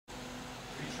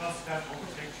Does that won't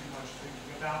take too much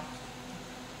thinking about?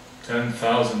 $10,000.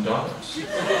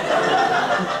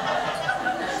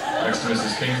 Next to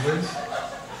Mrs. Kingsley's,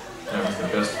 that was the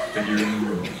best figure in the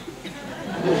room.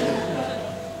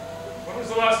 When was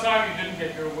the last time you didn't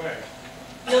get your way?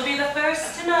 You'll be the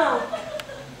first to know.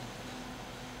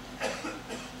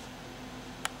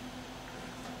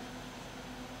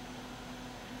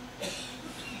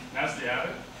 Nasty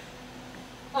habit?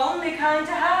 Only kind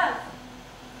to have.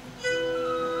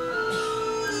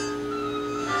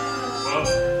 Well,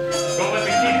 don't let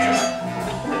me keep you.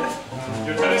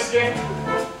 Your tennis game?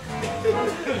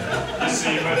 You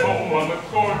see him at home on the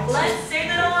court. Let's say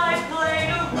that I played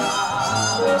around.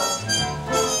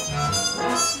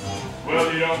 Well,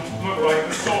 you don't look like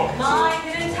the sort. My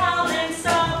hidden talent so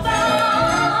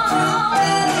found.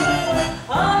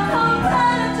 A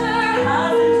competitor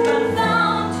hasn't been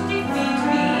found to defeat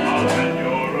me. I'll bet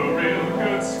you're a real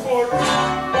good sport.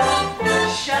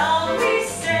 Shall we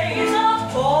say the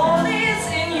ball is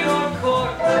in your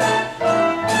court?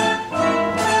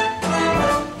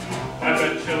 I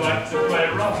bet you like to play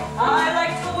rough. I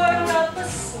like to work up a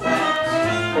sweat.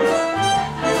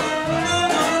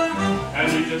 And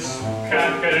you just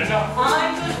can't get enough.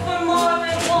 I'm good for more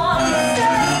than one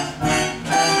set.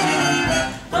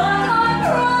 But I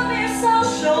promise I'll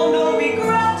show no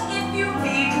regret if you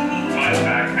beat me. My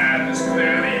backhand is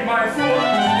clearly my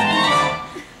forte.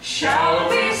 Shall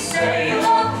we say the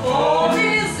ball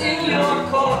is in your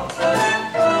court?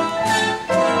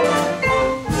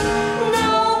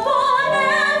 No one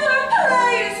ever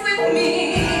plays with me.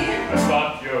 I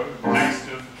thought your next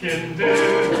of kin did.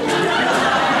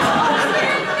 He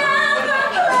never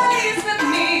plays with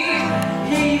me.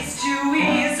 He's too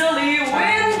easily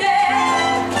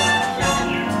winded.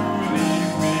 You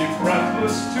leave me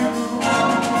breathless too.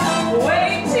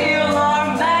 Wait till our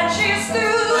match is through.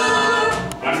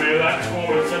 I may like home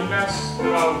with a mess,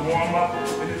 but I'll warm up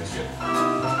with it.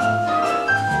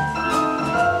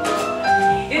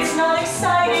 It's not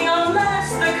exciting unless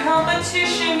the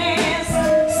competition is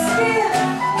stiff.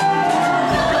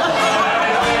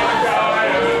 I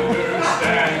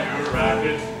understand your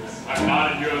racket. I'm not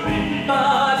in your league.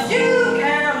 But you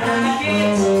can hack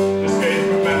it. This game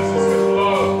commences with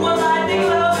love. Well, I think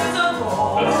love is a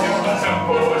ball. Let's give the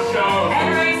tempo a show. And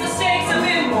raise the stakes a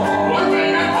bit more. One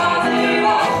thing I'm positive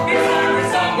of is time for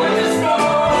someone to score.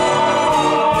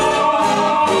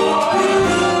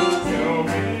 Tell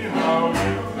me how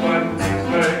you like to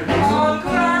play. On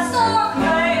grass or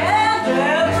clay and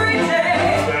every day.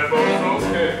 They're both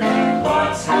okay.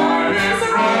 But time is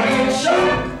running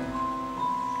short.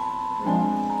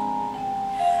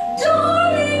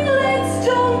 Darling, let's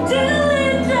don't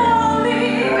dilly-dally.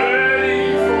 Ready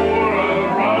for a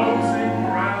rousing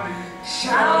rally.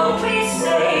 Shall we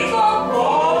say the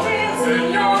ball is in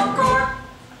your court?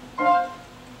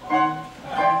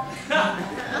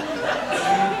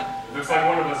 Looks like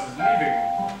one of us is leaving.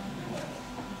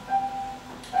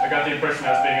 I got the impression I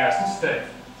was being asked to stay.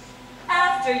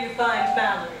 After you find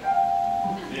Mallory.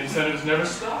 The incentives never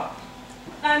stop.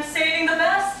 I'm saving the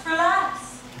best for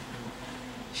last.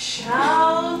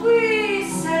 Shall we